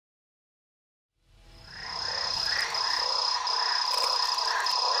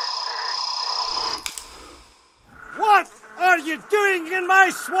living in my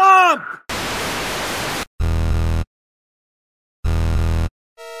swamp!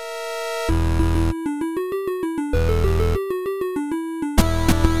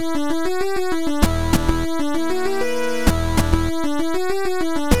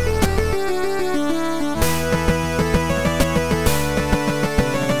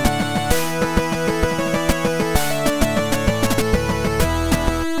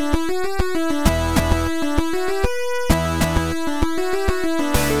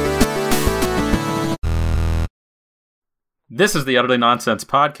 This is the Utterly Nonsense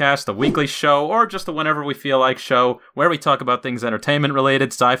Podcast, a weekly show, or just a whenever we feel like show, where we talk about things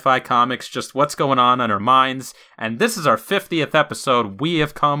entertainment-related, sci-fi, comics, just what's going on in our minds. And this is our 50th episode. We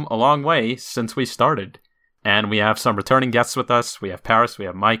have come a long way since we started. And we have some returning guests with us. We have Paris, we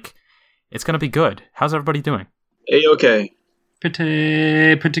have Mike. It's going to be good. How's everybody doing? A-okay.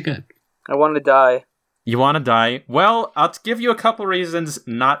 Pretty good. I want to die. You want to die? Well, I'll give you a couple reasons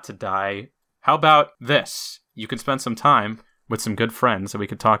not to die. How about this? You can spend some time with some good friends and we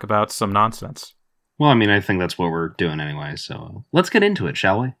could talk about some nonsense. Well, I mean, I think that's what we're doing anyway, so let's get into it,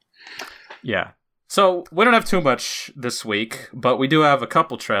 shall we? Yeah. So, we don't have too much this week, but we do have a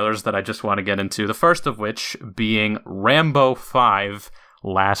couple trailers that I just want to get into. The first of which being Rambo 5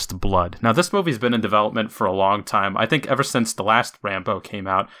 Last Blood. Now, this movie's been in development for a long time. I think ever since the last Rambo came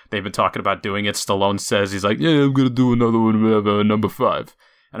out, they've been talking about doing it. Stallone says, he's like, yeah, I'm going to do another one, number 5.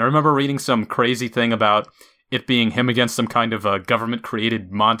 And I remember reading some crazy thing about it being him against some kind of a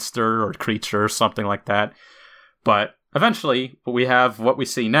government-created monster or creature or something like that. But eventually, we have what we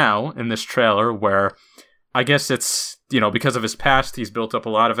see now in this trailer where I guess it's, because of his past, he's built up a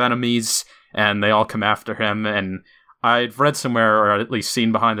lot of enemies and they all come after him. And I've read somewhere, or at least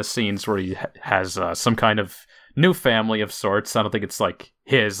seen behind the scenes, where he has some kind of new family of sorts. I don't think it's like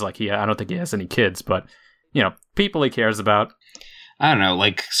his, I don't think he has any kids, but, people he cares about. I don't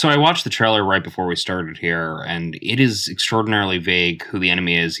know, so I watched the trailer right before we started here, and it is extraordinarily vague who the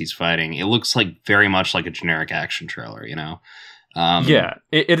enemy is he's fighting. It looks very much like a generic action trailer, Yeah,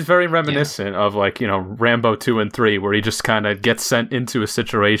 it is very reminiscent of, Rambo 2 and 3, where he just kind of gets sent into a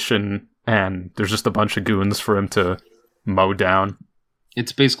situation, and there's just a bunch of goons for him to mow down.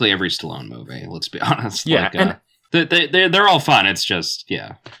 It's basically every Stallone movie, let's be honest. Yeah, they're all fun, it's just,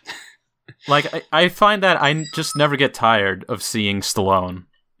 yeah. I find that I just never get tired of seeing Stallone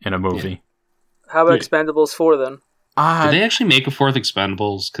in a movie. Yeah. How about Expendables 4 then? Did they actually make a fourth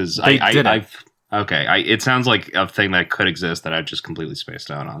Expendables? Because it sounds like a thing that could exist that I've just completely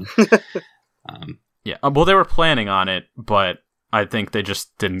spaced out on. Yeah, well, they were planning on it, but I think they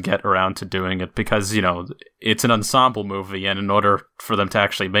just didn't get around to doing it because, it's an ensemble movie, and in order for them to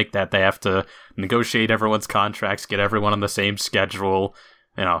actually make that, they have to negotiate everyone's contracts, get everyone on the same schedule,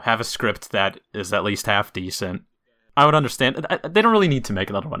 have a script that is at least half decent. I would understand. They don't really need to make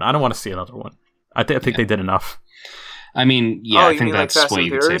another one. I don't want to see another one. I think they did enough. I mean, I think that's what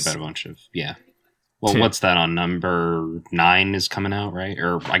you could say about a bunch of, Well, 2. What's that on? Number 9 is coming out, right?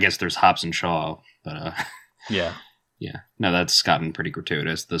 Or I guess there's Hobbs and Shaw, but yeah. Yeah. No, that's gotten pretty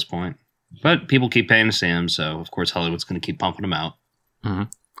gratuitous at this point. But people keep paying to see him, so of course Hollywood's going to keep pumping him out. Mm-hmm.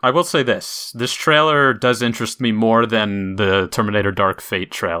 I will say this trailer does interest me more than the Terminator Dark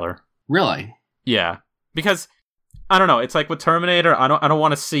Fate trailer. Really? Yeah. Because, I don't know, it's like with Terminator, I don't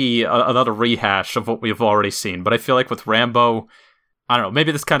want to see another rehash of what we've already seen, but I feel like with Rambo, I don't know,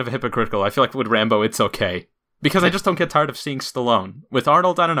 maybe this is kind of hypocritical, I feel like with Rambo it's okay. Because I just don't get tired of seeing Stallone. With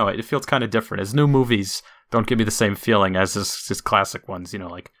Arnold, I don't know, it feels kind of different. His new movies don't give me the same feeling as his classic ones,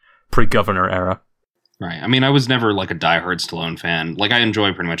 pre-Governor era. Right. I mean, I was never a diehard Stallone fan. I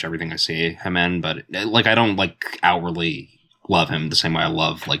enjoy pretty much everything I see him in, but I don't outwardly love him the same way I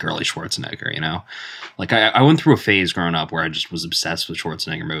love early Schwarzenegger. I went through a phase growing up where I just was obsessed with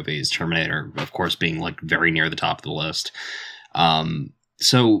Schwarzenegger movies. Terminator, of course, being very near the top of the list.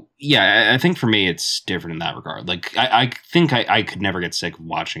 So yeah, I think for me it's different in that regard. I think I could never get sick of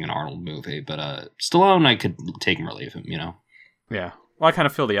watching an Arnold movie, but Stallone, I could take him or leave him. Yeah. Well, I kind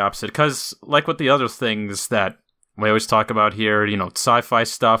of feel the opposite, because, with the other things that we always talk about here, sci-fi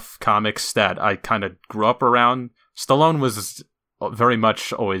stuff, comics that I kind of grew up around, Stallone was very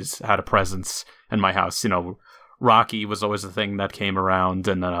much always had a presence in my house. Rocky was always the thing that came around,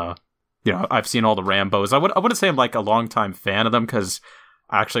 and I've seen all the Rambos. I wouldn't say I'm, a longtime fan of them, because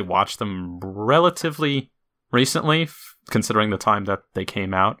I actually watched them relatively recently, considering the time that they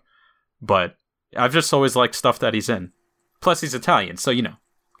came out, but I've just always liked stuff that he's in. Plus, he's Italian, so,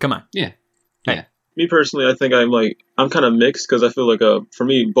 come on. Yeah. Hey, Yeah. Me personally, I think I'm kind of mixed because I feel like for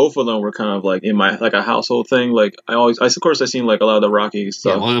me both of them were kind of like in my like a household thing. Like of course I seen like a lot of the Rocky Yeah,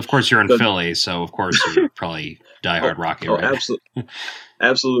 stuff. well, of course you're in 'Cause- Philly, so of course you're probably diehard Rocky, oh, right?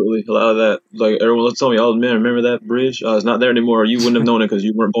 absolutely, a lot of that. Like everyone was telling me, oh man, remember that bridge? It's not there anymore. You wouldn't have known it because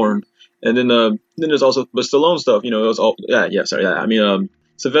you weren't born. And then there's also but Stallone stuff. You know, it was all sorry. Yeah, I mean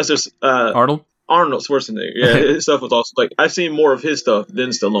Sylvester's Arnold Schwarzenegger, yeah, his stuff was also like I've seen more of his stuff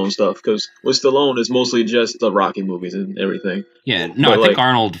than Stallone stuff because with Stallone it's mostly just the Rocky movies and everything. Yeah, no, But, I think like-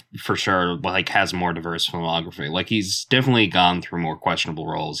 Arnold for sure like has a more diverse filmography. Like he's definitely gone through more questionable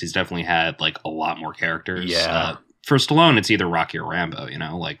roles. He's definitely had like a lot more characters. Yeah. For Stallone, it's either Rocky or Rambo. You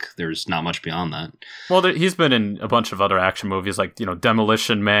know, like there's not much beyond that. Well, he's been in a bunch of other action movies like,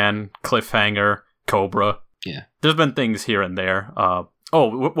 Demolition Man, Cliffhanger, Cobra. Yeah. There's been things here and there.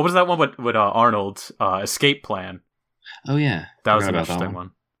 What was that one with Arnold? Escape Plan. Oh yeah, That was Forgot an about that interesting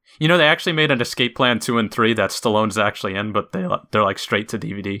one. They actually made an Escape Plan 2 and 3 that Stallone's actually in, but they're like straight to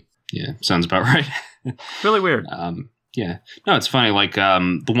DVD. Yeah, sounds about right. Really weird. Yeah. No, it's funny. Like,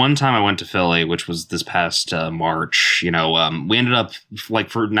 the one time I went to Philly, which was this past March, we ended up, like,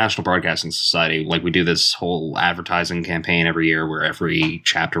 for National Broadcasting Society, like, we do this whole advertising campaign every year where every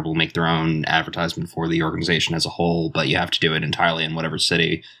chapter will make their own advertisement for the organization as a whole, but you have to do it entirely in whatever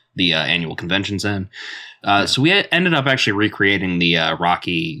city the annual convention's in. So we ended up actually recreating the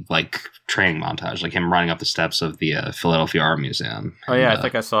Rocky, like, training montage, like him running up the steps of the Philadelphia Art Museum. Oh, yeah, And, I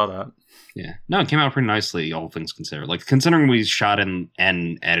think I saw that. Yeah. No, it came out pretty nicely, all things considered. Like, considering we shot and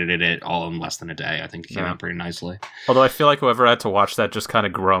edited it all in less than a day, I think it came out pretty nicely. Although I feel like whoever had to watch that just kind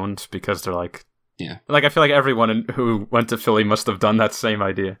of groaned because they're like... Yeah. Like, I feel like everyone who went to Philly must have done that same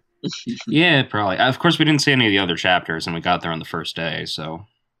idea. Yeah, probably. Of course, we didn't see any of the other chapters, and we got there on the first day, so...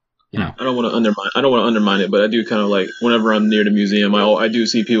 I don't want to undermine it, but I do kind of like whenever I'm near the museum, I do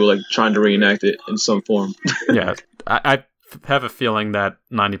see people like trying to reenact it in some form. Yeah, I have a feeling that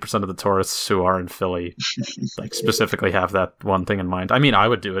 90% of the tourists who are in Philly, like specifically, have that one thing in mind. I mean, I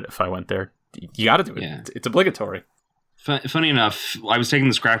would do it if I went there. You got to do it. Yeah. It's obligatory. Funny enough, I was taking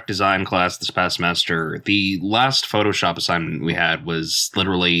this graphic design class this past semester. The last Photoshop assignment we had was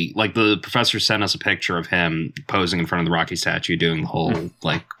literally, like, the professor sent us a picture of him posing in front of the Rocky statue, doing the whole,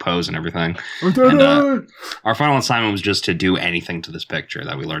 like, pose and everything. And our final assignment was just to do anything to this picture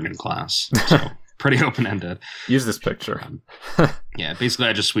that we learned in class. So, pretty open-ended. Use this picture. Yeah, basically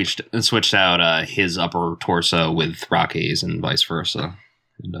I just switched out his upper torso with Rocky's and vice versa.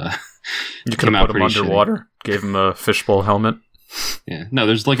 And, you could have put him underwater, gave him a fishbowl helmet. Yeah, no,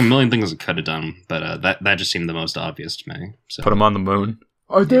 there's like a million things I could have done, but that just seemed the most obvious to me. So. Put him on the moon.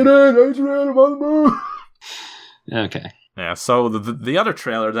 I did it! I just ran him on the moon! Okay. Yeah, so the other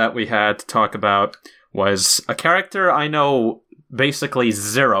trailer that we had to talk about was a character I know basically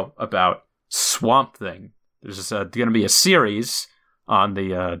zero about, Swamp Thing. There's going to be a series on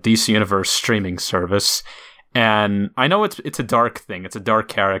the DC Universe streaming service, and I know it's a dark thing. It's a dark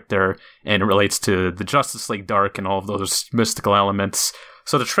character, and it relates to the Justice League Dark and all of those mystical elements.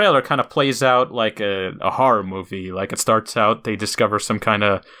 So the trailer kind of plays out like a horror movie. Like, it starts out, they discover some kind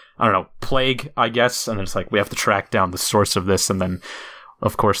of, I don't know, plague, I guess, and it's like, we have to track down the source of this, and then,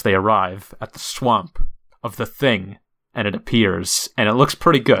 of course, they arrive at the swamp of the Thing, and it appears, and it looks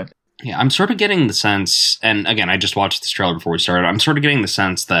pretty good. Yeah, I'm sort of getting the sense, and again, I just watched this trailer before we started, I'm sort of getting the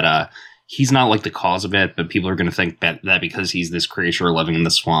sense that he's not like the cause of it, but people are going to think that because he's this creature living in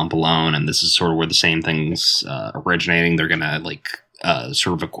the swamp alone, and this is sort of where the same thing's originating, they're going to like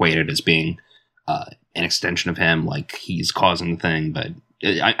sort of equate it as being an extension of him, like he's causing the thing. But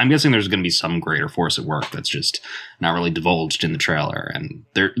I'm guessing there's going to be some greater force at work that's just not really divulged in the trailer, and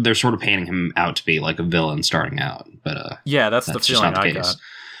they're sort of painting him out to be like a villain starting out. But yeah, that's the feeling I got.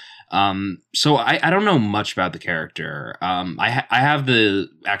 So I don't know much about the character. I have the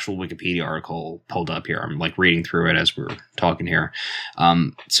actual Wikipedia article pulled up here. I'm like reading through it as we're talking here.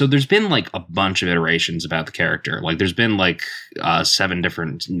 So there's been like a bunch of iterations about the character. Like there's been like 7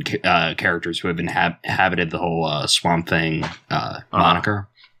 different characters who have inhabited the whole Swamp Thing moniker.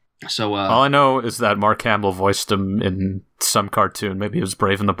 So all I know is that Mark Hamill voiced him in some cartoon. Maybe it was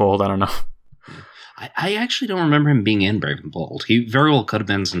Brave and the Bold. I don't know. I actually don't remember him being in Brave and Bold. He very well could have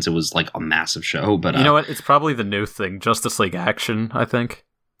been, since it was like a massive show. But you know what? It's probably the new thing, Justice League Action, I think.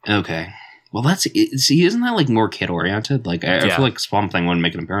 Okay. Well, isn't that like more kid oriented? Like I feel like Swamp Thing wouldn't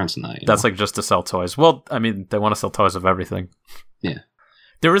make an appearance in that. That's like just to sell toys. Well, I mean, they want to sell toys of everything. Yeah.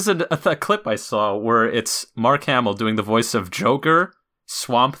 There was a clip I saw where it's Mark Hamill doing the voice of Joker,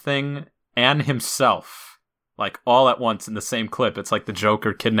 Swamp Thing, and himself, like all at once in the same clip. It's like the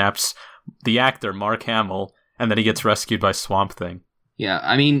Joker kidnaps the actor Mark Hamill, and then he gets rescued by Swamp Thing. Yeah,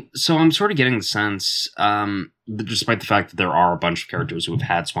 I mean, so I'm sort of getting the sense, despite the fact that there are a bunch of characters who have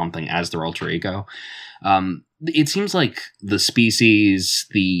had Swamp Thing as their alter ego, it seems like the species,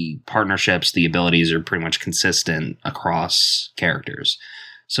 the partnerships, the abilities are pretty much consistent across characters.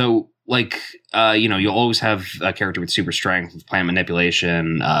 So, like, you'll always have a character with super strength, with plant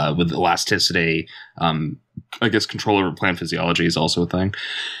manipulation, with elasticity. I guess control over plant physiology is also a thing.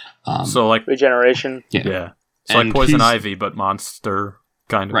 So, like, regeneration. Yeah. It's like Poison Ivy, but monster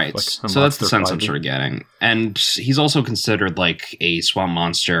kind of. Right. Like so that's the sense I'm Ivy. sort of getting. And he's also considered like a swamp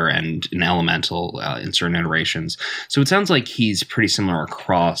monster and an elemental in certain iterations. So it sounds like he's pretty similar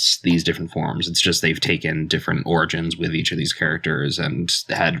across these different forms. It's just they've taken different origins with each of these characters and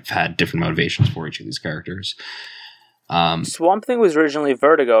had different motivations for each of these characters. Swamp Thing was originally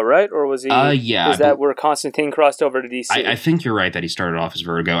Vertigo, right? Or was he? Yeah. Is that where Constantine crossed over to DC? I think you're right that he started off as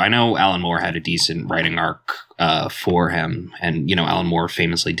Vertigo. I know Alan Moore had a decent writing arc for him, and Alan Moore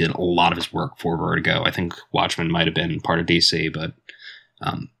famously did a lot of his work for Vertigo. I think Watchmen might have been part of DC, but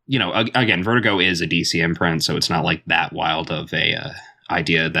again, Vertigo is a DC imprint, so it's not like that wild of a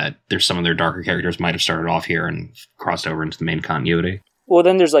idea that there's some of their darker characters might have started off here and crossed over into the main continuity. Well,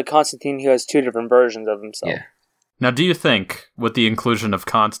 then there's like Constantine who has two different versions of himself. Yeah. Now, do you think, with the inclusion of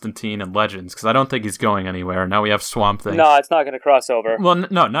Constantine and Legends, because I don't think he's going anywhere, now we have Swamp Thing. No, it's not going to cross over. Well,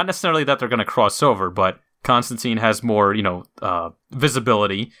 no, not necessarily that they're going to cross over, but Constantine has more,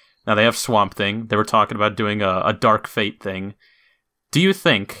 visibility. Now they have Swamp Thing. They were talking about doing a Dark Fate thing. Do you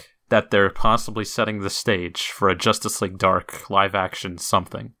think that they're possibly setting the stage for a Justice League Dark live-action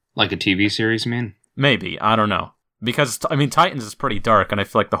something? Like a TV series, you mean? Maybe. I don't know. Because, Titans is pretty dark, and I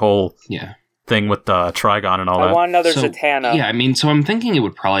feel like the whole... Yeah. thing with Trigon and all that. I want another Zatanna. Yeah, so I'm thinking it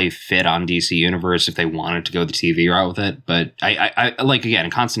would probably fit on DC Universe if they wanted to go the TV route with it. But I like, again,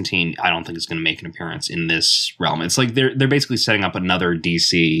 Constantine, I don't think is going to make an appearance in this realm. It's like they're basically setting up another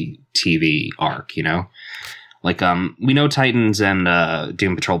DC TV arc, Like, we know Titans and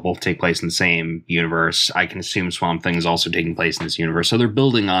Doom Patrol both take place in the same universe. I can assume Swamp Thing is also taking place in this universe. So they're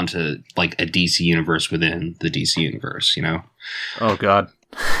building onto, like, a DC universe within the DC universe, Oh, God.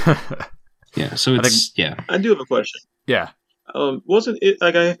 Yeah, so I do have a question. Yeah. Wasn't it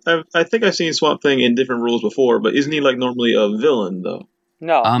like I think I've seen Swamp Thing in different roles before, but isn't he like normally a villain though?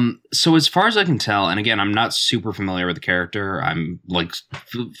 No. So as far as I can tell, and again, I'm not super familiar with the character. I'm like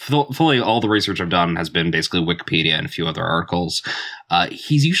fully all the research I've done has been basically Wikipedia and a few other articles.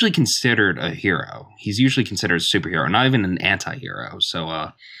 He's usually considered a hero. He's usually considered a superhero, not even an anti-hero.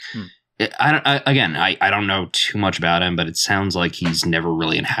 So I don't know too much about him, but it sounds like he's never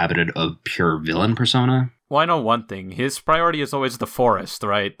really inhabited a pure villain persona. Well, I know one thing. His priority is always the forest,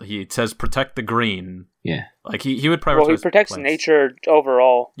 right? He says protect the green. Yeah. Like, he would prioritize... Well, he protects nature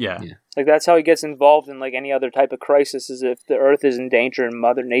overall. Yeah. Like, that's how he gets involved in, like, any other type of crisis, is if the Earth is in danger and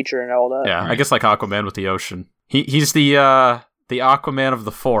Mother Nature and all that. Yeah, right. I guess like Aquaman with the ocean. He's the Aquaman of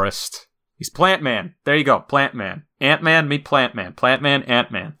the forest. He's Plant Man. There you go, Plant Man. Ant-Man, meet Plant Man. Plant Man,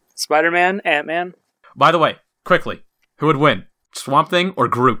 Ant-Man. Spider-Man, Ant-Man. By the way, quickly, who would win? Swamp Thing or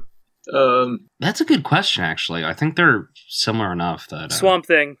Groot? That's a good question, actually. I think they're similar enough that... Swamp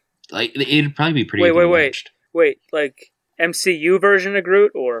Thing. Like, it'd probably be pretty... Wait, like MCU version of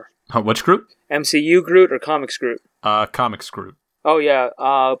Groot, or... Which Groot? MCU Groot or Comics Groot? Comics Groot. Oh, yeah,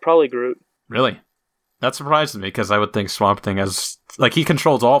 probably Groot. Really? That surprises me, because I would think Swamp Thing has... Like, he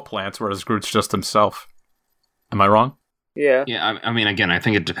controls all plants, whereas Groot's just himself. Am I wrong? Yeah. Yeah, I mean, again, I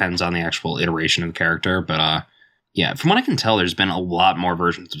think it depends on the actual iteration of the character, but, yeah, from what I can tell, there's been a lot more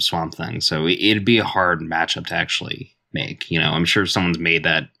versions of Swamp Thing, so it'd be a hard matchup to actually make. I'm sure someone's made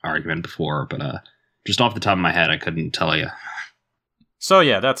that argument before, but just off the top of my head, I couldn't tell you. So,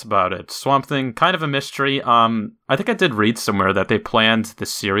 yeah, that's about it. Swamp Thing, kind of a mystery. I think I did read somewhere that they planned the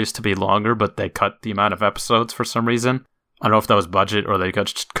series to be longer, but they cut the amount of episodes for some reason. I don't know if that was budget or they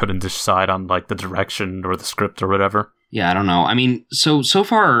just couldn't decide on, like, the direction or the script or whatever. Yeah, I don't know. I mean, so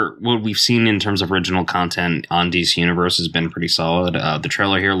far, what we've seen in terms of original content on DC Universe has been pretty solid. The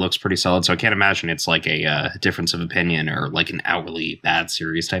trailer here looks pretty solid, so I can't imagine it's like a difference of opinion or like an outwardly bad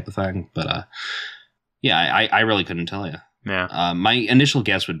series type of thing. But yeah, I really couldn't tell you. Yeah. My initial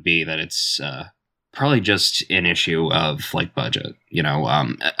guess would be that it's probably just an issue of like budget.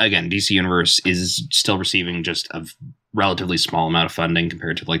 Again, DC Universe is still receiving just a relatively small amount of funding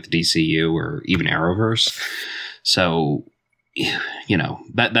compared to like the DCU or even Arrowverse. So,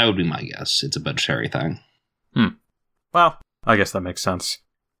 that would be my guess. It's a budgetary thing. Well, I guess that makes sense.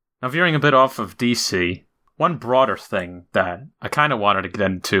 Now, veering a bit off of DC, one broader thing that I kind of wanted to get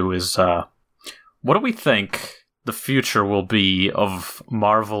into is, what do we think the future will be of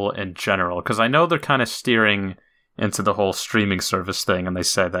Marvel in general? Because I know they're kind of steering into the whole streaming service thing, and they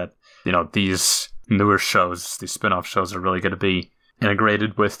said that, these newer shows, these spin-off shows, are really going to be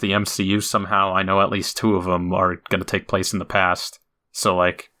integrated with the MCU somehow. I know at least 2 of them are going to take place in the past. So,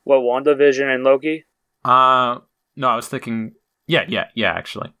 like... What, WandaVision and Loki? No, I was thinking... Yeah,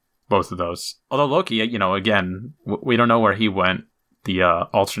 actually. Both of those. Although Loki, again, we don't know where he went. The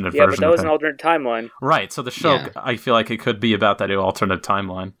alternate version. Yeah, but that was an alternate timeline. Right, so the show, I feel like it could be about that alternate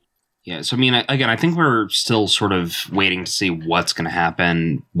timeline. Yeah, so I mean, again, I think we're still sort of waiting to see what's going to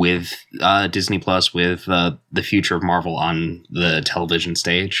happen with Disney Plus, with the future of Marvel on the television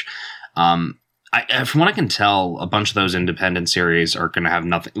stage. From what I can tell, a bunch of those independent series are going to have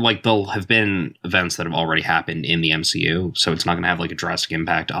nothing. Like, they'll have been events that have already happened in the MCU, so it's not going to have like a drastic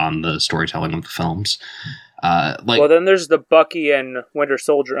impact on the storytelling of the films. Well, then there's the Bucky and Winter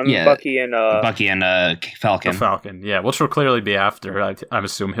Soldier. Bucky and Falcon. The Falcon, yeah, which will clearly be after. I'm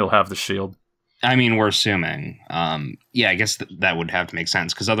assuming he'll have the shield. I mean, we're assuming. I guess that would have to make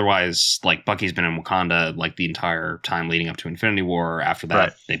sense, because otherwise, like, Bucky's been in Wakanda like the entire time leading up to Infinity War. After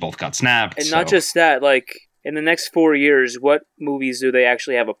that, They both got snapped. And not just that, like, in the next 4 years, what movies do they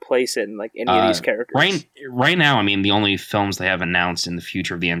actually have a place in, like, any of these characters? Right now, I mean, the only films they have announced in the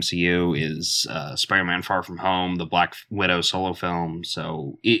future of the MCU is Spider-Man Far From Home, the Black Widow solo film,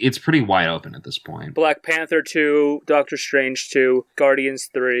 so it's pretty wide open at this point. Black Panther 2, Doctor Strange 2, Guardians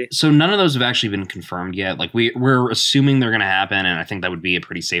 3. So none of those have actually been confirmed yet. Like, we're assuming they're going to happen, and I think that would be a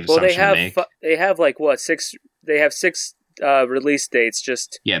pretty safe assumption to make. They have, like, what, 6... They have 6 release dates,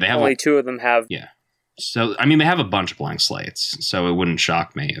 just they have only 2 of them have... Yeah. So, I mean, they have a bunch of blank slates, so it wouldn't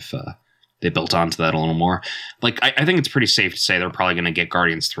shock me if they built onto that a little more. Like, I think it's pretty safe to say they're probably going to get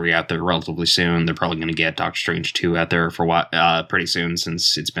Guardians 3 out there relatively soon. They're probably going to get Doctor Strange 2 out there for pretty soon,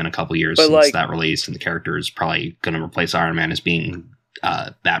 since it's been a couple years since that released, and the character is probably going to replace Iron Man as being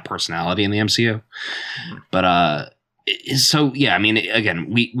that personality in the MCU. But, so, yeah, I mean, again,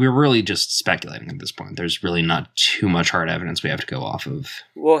 we're really just speculating at this point. There's really not too much hard evidence we have to go off of.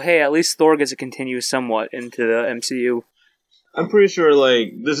 Well, hey, at least Thor gets to continue somewhat into the MCU. I'm pretty sure,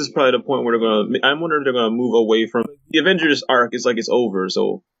 like, this is probably the point where I'm wondering if they're going to move away from... The Avengers arc is like it's over,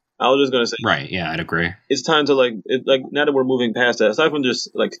 so I was just going to say... Right, yeah, I'd agree. It's time to, now that we're moving past that, aside from just,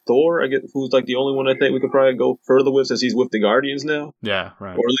 like, Thor, I guess, who's, like, the only one I think we could probably go further with, since he's with the Guardians now. Yeah,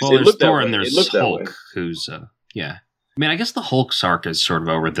 right. Or at least there's Thor and there's Hulk, who's, yeah. I mean, I guess the Hulk's arc is sort of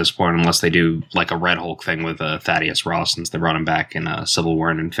over at this point, unless they do, like, a Red Hulk thing with Thaddeus Ross, since they brought him back in Civil War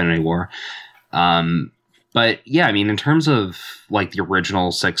and Infinity War. But, yeah, I mean, in terms of, like, the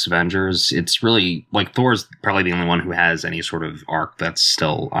original 6 Avengers, it's really, like, Thor's probably the only one who has any sort of arc that's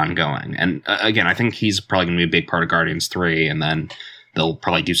still ongoing. And, again, I think he's probably going to be a big part of Guardians 3, and then they'll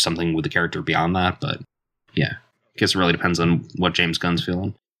probably do something with the character beyond that. But, yeah, I guess it really depends on what James Gunn's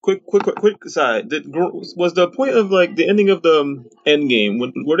feeling. Quick aside. Was the point of, like, the ending of the Endgame,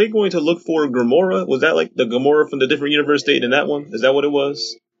 were they going to look for Gamora? Was that, like, the Gamora from the different universe stayed in that one? Is that what it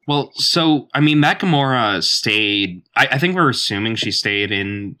was? Well, so, I mean, that Gamora stayed... I think we're assuming she stayed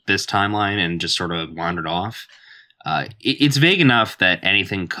in this timeline and just sort of wandered off. It's vague enough that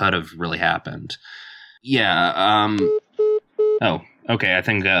anything could have really happened. Yeah, Oh, okay, I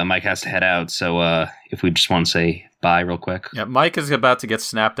think Mike has to head out, so if we just want to say bye real quick. Yeah, Mike is about to get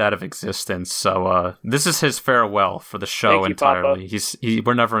snapped out of existence, so this is his farewell for the show entirely.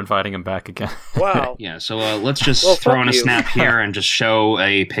 We're never inviting him back again. Wow. Yeah, so let's just throw in a snap here and just show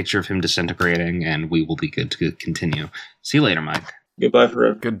a picture of him disintegrating, and we will be good to continue. See you later, Mike. Goodbye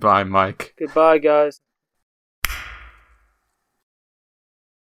forever. Goodbye, Mike. Goodbye, guys.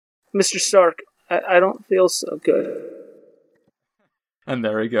 Mr. Stark, I don't feel so good. And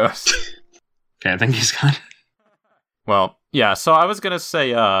there he goes. Okay, I think he's gone. Well, yeah, so I was going to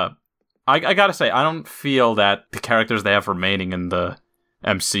say, I got to say, I don't feel that the characters they have remaining in the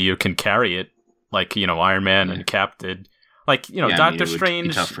MCU can carry it, like, Iron Man and Cap did. Like, Doctor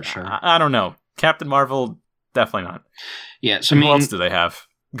Strange, for sure. I don't know. Captain Marvel, definitely not. Yeah, so who else do they have?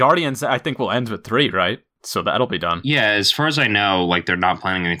 Guardians, I think, will end with 3, right? So that'll be done. Yeah, as far as I know, like, they're not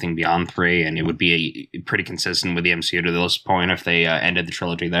planning anything beyond 3, and it would be pretty consistent with the MCU to this point if they ended the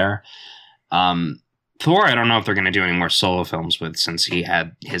trilogy there. Thor, I don't know if they're going to do any more solo films with, since he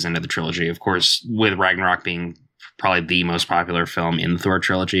had his end of the trilogy. Of course, with Ragnarok being probably the most popular film in the Thor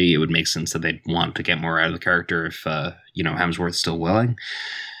trilogy, it would make sense that they'd want to get more out of the character if, Hemsworth's still willing.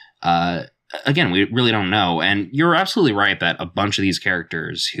 Again, we really don't know. And you're absolutely right that a bunch of these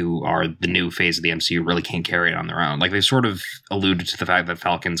characters who are the new phase of the MCU really can't carry it on their own. Like, they sort of alluded to the fact that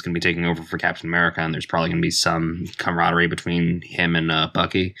Falcon's going to be taking over for Captain America, and there's probably going to be some camaraderie between him and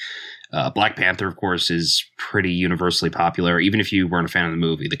Bucky. Black Panther, of course, is pretty universally popular. Even if you weren't a fan of the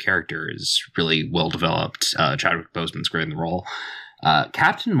movie, the character is really well developed. Chadwick Boseman's great in the role.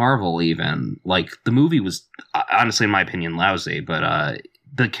 Captain Marvel, even, like, the movie was, honestly, in my opinion, lousy, but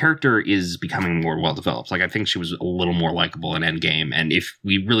the character is becoming more well developed. Like, I think she was a little more likable in Endgame, and if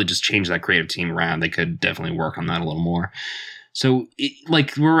we really just change that creative team around, they could definitely work on that a little more. So,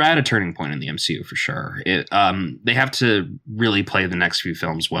 we're at a turning point in the MCU for sure. They have to really play the next few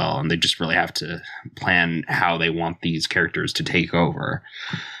films well, and they just really have to plan how they want these characters to take over.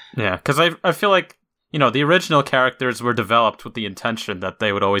 Yeah, because I feel like, the original characters were developed with the intention that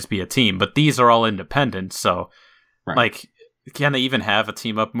they would always be a team, but these are all independent, so, right. Can they even have a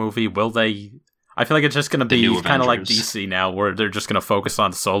team-up movie? Will they? I feel like it's just going to be kind of like DC now, where they're just going to focus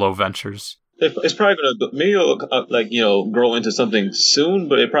on solo ventures. It's probably going to maybe grow into something soon,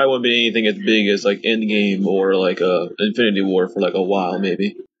 but it probably won't be anything as big as like Endgame or like Infinity War for like a while,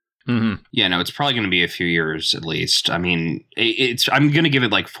 maybe. Mm-hmm. Yeah, no, it's probably going to be a few years at least. I mean, I'm going to give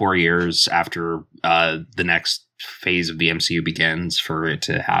it like 4 years after the next phase of the MCU begins for it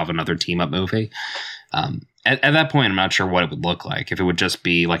to have another team up movie. At that point, I'm not sure what it would look like. If it would just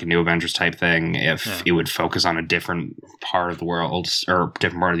be like a New Avengers type thing, if it would focus on a different part of the world or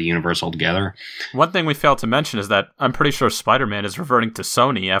different part of the universe altogether. One thing we failed to mention is that I'm pretty sure Spider-Man is reverting to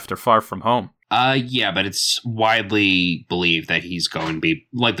Sony after Far From Home. Yeah, but it's widely believed that he's going to be,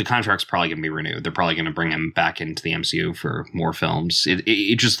 like, the contract's probably going to be renewed. They're probably going to bring him back into the MCU for more films.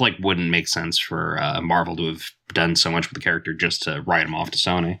 It just, like, wouldn't make sense for Marvel to have done so much with the character just to write him off to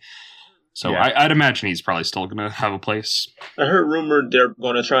Sony. So yeah. I'd imagine he's probably still going to have a place. I heard rumored they're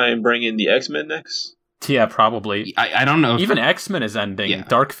going to try and bring in the X-Men next. Yeah, probably. I don't know. Even X-Men is ending. Yeah.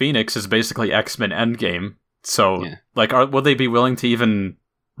 Dark Phoenix is basically X-Men Endgame. So, will they be willing to even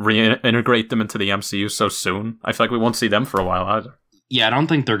reintegrate them into the MCU so soon? I feel like we won't see them for a while either. Yeah, I don't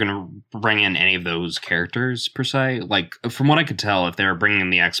think they're going to bring in any of those characters, per se. Like, from what I could tell, if they're bringing in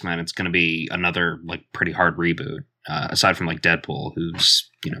the X-Men, it's going to be another, like, pretty hard reboot. Aside from, like, Deadpool, who's,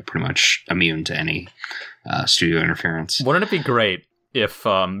 pretty much immune to any studio interference. Wouldn't it be great if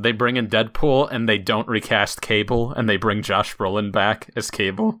they bring in Deadpool and they don't recast Cable and they bring Josh Brolin back as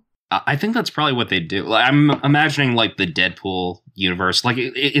Cable? I think that's probably what they do. I'm imagining, like, the Deadpool universe. Like,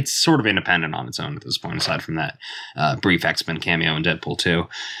 it's sort of independent on its own at this point, aside from that brief X-Men cameo in Deadpool 2.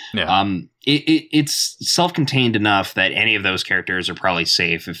 Yeah. It's self-contained enough that any of those characters are probably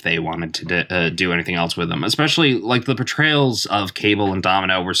safe if they wanted to do anything else with them. Especially, like, the portrayals of Cable and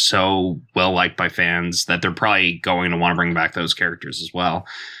Domino were so well-liked by fans that they're probably going to want to bring back those characters as well.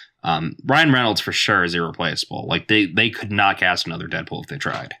 Ryan Reynolds, for sure, is irreplaceable. Like, they could not cast another Deadpool if they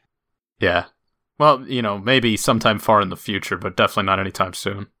tried. Yeah. Well, maybe sometime far in the future, but definitely not anytime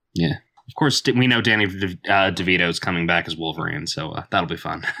soon. Yeah. Of course, we know Danny DeVito is coming back as Wolverine, so that'll be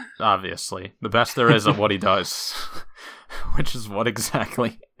fun. Obviously. The best there is at what he does. Which is what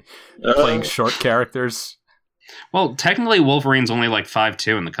exactly? Playing short characters? Well, technically, Wolverine's only like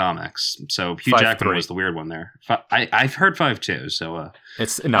 5'2" in the comics, so Hugh Jackman was the weird one there. I've heard 5'2", so...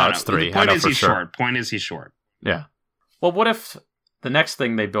 it's 3. The point is he's short. Point is he's short. Yeah. Well, what if... the next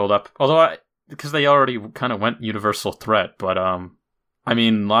thing they build up, because they already kind of went universal threat, but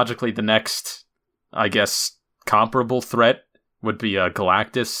logically the next, I guess, comparable threat would be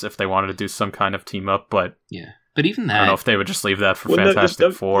Galactus if they wanted to do some kind of team up, but yeah. But even that, I don't know if they would just leave that for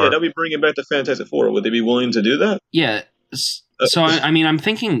Fantastic Four. Yeah, they'll be bringing back the Fantastic Four. Would they be willing to do that? Yeah. So I'm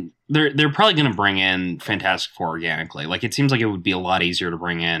thinking they're probably going to bring in Fantastic Four organically. Like, it seems like it would be a lot easier to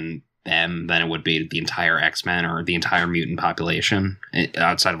bring in them than it would be the entire X-Men or the entire mutant population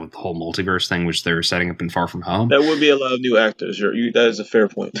outside of the whole multiverse thing, which they're setting up in Far From Home. That would be a lot of new actors. That is a fair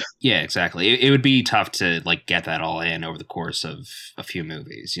point. Yeah, exactly. It would be tough to, like, get that all in over the course of a few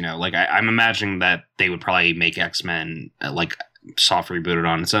movies. Like, I'm imagining that they would probably make X-Men like soft rebooted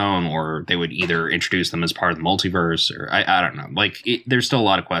on its own, or they would either introduce them as part of the multiverse, or I don't know. Like, there's still a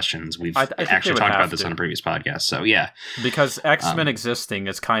lot of questions. We've actually talked about this on a previous podcast, so yeah. Because X-Men existing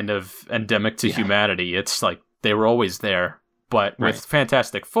is kind of endemic to humanity. It's like they were always there, but with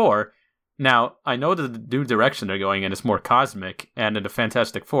Fantastic Four, now I know that the new direction they're going in is more cosmic, and in the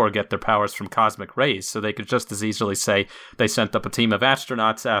Fantastic Four get their powers from cosmic rays, so they could just as easily say they sent up a team of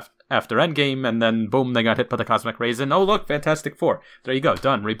astronauts after Endgame, and then boom, they got hit by the cosmic rays, and oh look, Fantastic Four. There you go,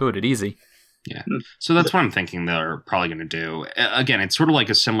 done, rebooted, easy. Yeah, so that's what I'm thinking they're probably going to do. Again, it's sort of like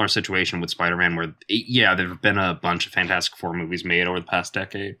a similar situation with Spider-Man, where there have been a bunch of Fantastic Four movies made over the past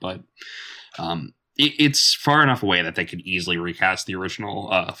decade, but it's far enough away that they could easily recast the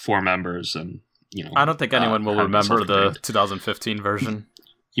original 4 members, and I don't think anyone will remember the 2015 version.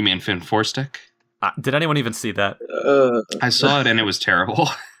 You mean Finn Four Stick? Did anyone even see that? I saw it and it was terrible.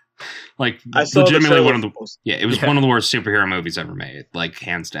 Like, I saw legitimately the one of the it was one of the worst superhero movies ever made, like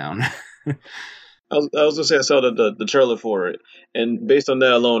hands down. I was gonna say I saw the trailer for it, and based on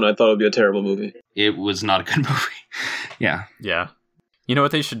that alone, I thought it would be a terrible movie. It was not a good movie. Yeah. Yeah. You know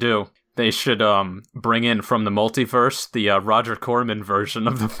what they should do? They should bring in from the multiverse the Roger Corman version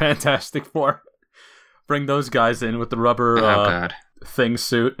of the Fantastic Four. Bring those guys in with the rubber thing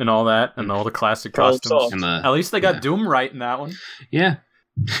suit and all that, and all the classic costumes. At least they got Doom right in that one. Yeah.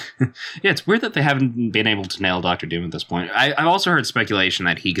 Yeah, it's weird that they haven't been able to nail Doctor Doom at this point. I've also heard speculation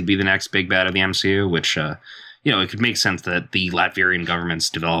that he could be the next big bad of the MCU, which, it could make sense that the Latvian government's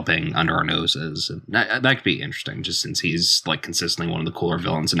developing under our noses. That could be interesting, just since he's like consistently one of the cooler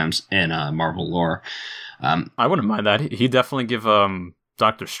villains in Marvel lore. I wouldn't mind that. He definitely give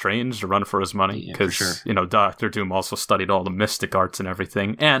Doctor Strange a run for his money, because Doctor Doom also studied all the mystic arts and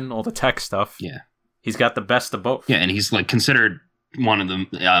everything, and all the tech stuff. Yeah, he's got the best of both. Yeah, and he's like considered one of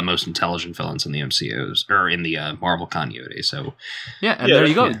the most intelligent villains in the MCU's or in the Marvel continuity. So there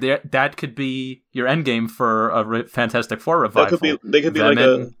you go. Yeah. That could be your Endgame for a Fantastic Four revival. They could be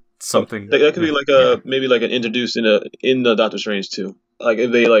like something. That could be like maybe like an introduced in the Doctor Strange too. Like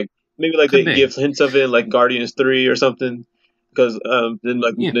if they they give hints of it, like Guardians 3 or something. Because then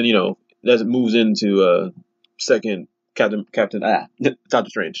that moves into second Captain Doctor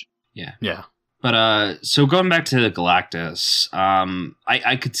Strange. Yeah. But so going back to Galactus,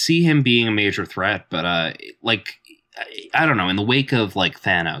 I could see him being a major threat, but I don't know, in the wake of like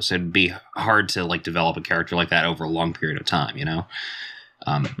Thanos, it'd be hard to like develop a character like that over a long period of time,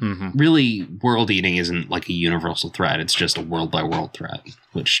 Really, world eating isn't like a universal threat. It's just a world by world threat,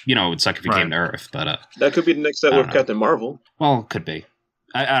 which, it would suck if it came to Earth. But that could be the next step with Captain Marvel. Well, could be.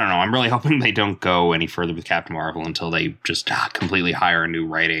 I don't know. I'm really hoping they don't go any further with Captain Marvel until they just completely hire a new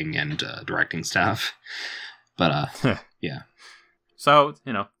writing and directing staff. But, yeah. So,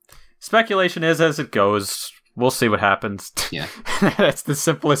 speculation is as it goes. We'll see what happens. Yeah. That's the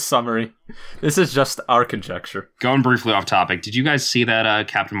simplest summary. This is just our conjecture. Going briefly off topic, did you guys see that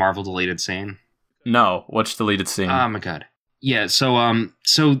Captain Marvel deleted scene? No. Which deleted scene? Oh, my God. Yeah, so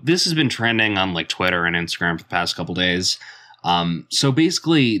this has been trending on like Twitter and Instagram for the past couple days. So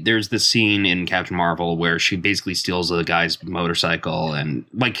basically there's this scene in Captain Marvel where she basically steals the guy's motorcycle, and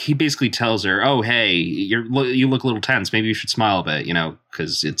like he basically tells her, "Oh, hey, you look a little tense. Maybe you should smile a bit,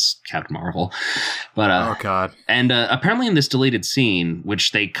 because it's Captain Marvel." But oh god. And apparently in this deleted scene,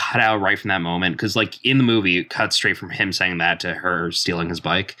 which they cut out right from that moment, because like in the movie it cuts straight from him saying that to her stealing his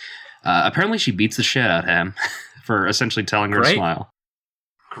bike. Apparently she beats the shit out of him for essentially telling her to smile.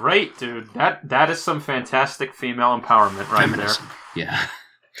 Great, dude. That is some fantastic female empowerment right Feminism. There.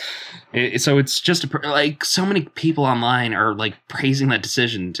 Yeah. So it's just like so many people online are like praising that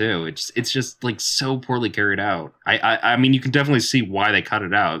decision too. It's just like so poorly carried out. I mean, you can definitely see why they cut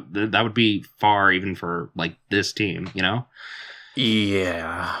it out. That would be far even for like this team,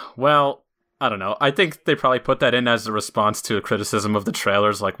 Yeah. Well, I don't know. I think they probably put that in as a response to a criticism of the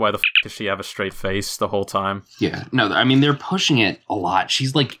trailers, like, why the does she have a straight face the whole time? Yeah, no, I mean, they're pushing it a lot.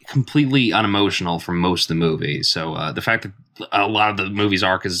 She's, like, completely unemotional for most of the movie, so the fact that a lot of the movie's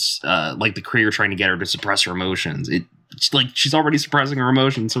arc is, like, the creator trying to get her to suppress her emotions, it's like, she's already suppressing her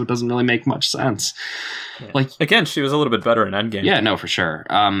emotions, so it doesn't really make much sense. Yeah. Like, again, she was a little bit better in Endgame. Yeah, no, for sure.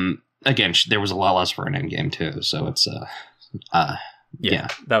 Again, there was a lot less for an Endgame, too, so it's, Yeah,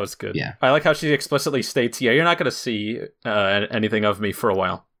 that was good. Yeah. I like how she explicitly states, you're not going to see anything of me for a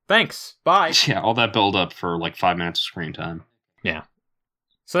while. Thanks. Bye. Yeah, all that build up for like 5 minutes of screen time. Yeah.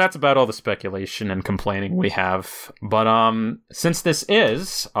 So that's about all the speculation and complaining we have. But since this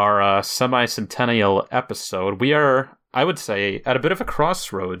is our semi-centennial episode, we are, I would say, at a bit of a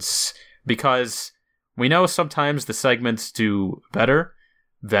crossroads, because we know sometimes the segments do better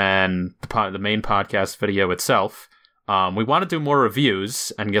than the main podcast video itself. We want to do more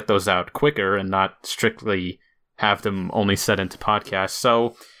reviews and get those out quicker and not strictly have them only set into podcasts.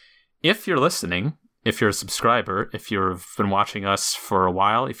 So if you're listening, if you're a subscriber, if you've been watching us for a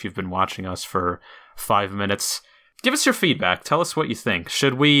while, if you've been watching us for 5 minutes, give us your feedback. Tell us what you think.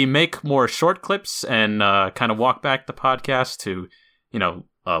 Should we make more short clips and kind of walk back the podcast to,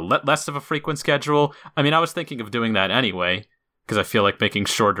 less of a frequent schedule? I mean, I was thinking of doing that anyway, because I feel like making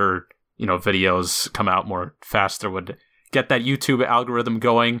shorter videos come out more faster would get that YouTube algorithm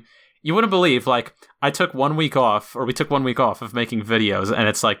going. You wouldn't believe, like, we took 1 week off of making videos, and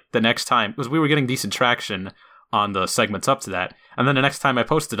it's like the next time, because we were getting decent traction on the segments up to that, and then the next time I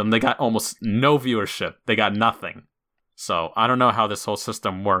posted them, they got almost no viewership. They got nothing. So I don't know how this whole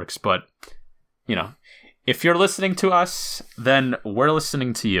system works, but, if you're listening to us, then we're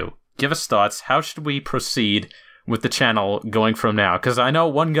listening to you. Give us thoughts. How should we proceed with the channel going from now? Because I know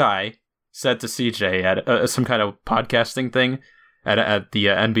one guy said to CJ at some kind of podcasting thing at the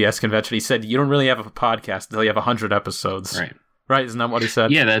NBS convention, he said, you don't really have a podcast until you have 100 episodes. Right? Isn't that what he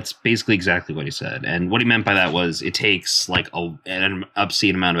said? Yeah, that's basically exactly what he said. And what he meant by that was it takes like an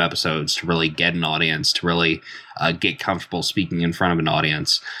obscene amount of episodes to really get an audience, to really get comfortable speaking in front of an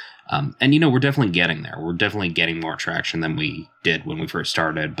audience. And, we're definitely getting there. We're definitely getting more traction than we did when we first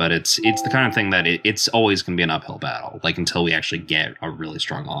started. But it's the kind of thing that it's always going to be an uphill battle, like until we actually get a really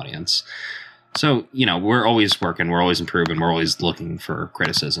strong audience. So, we're always working. We're always improving. We're always looking for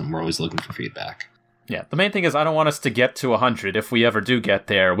criticism. We're always looking for feedback. Yeah, the main thing is I don't want us to get to 100 if we ever do get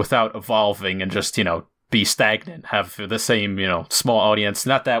there without evolving and just, be stagnant, have the same, small audience.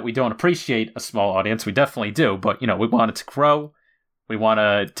 Not that we don't appreciate a small audience. We definitely do. But, we want it to grow. We want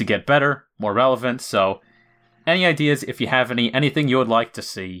it to get better, more relevant. So any ideas, if you have anything you would like to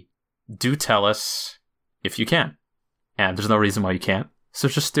see, do tell us if you can. And there's no reason why you can't. So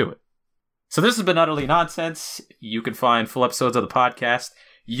just do it. So this has been Utterly Nonsense. You can find full episodes of the podcast,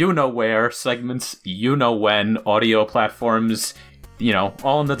 where, segments, when, audio platforms,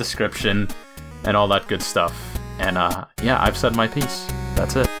 all in the description and all that good stuff. And I've said my piece.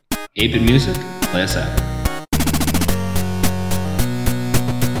 That's it. 8-Bit Music, play us out.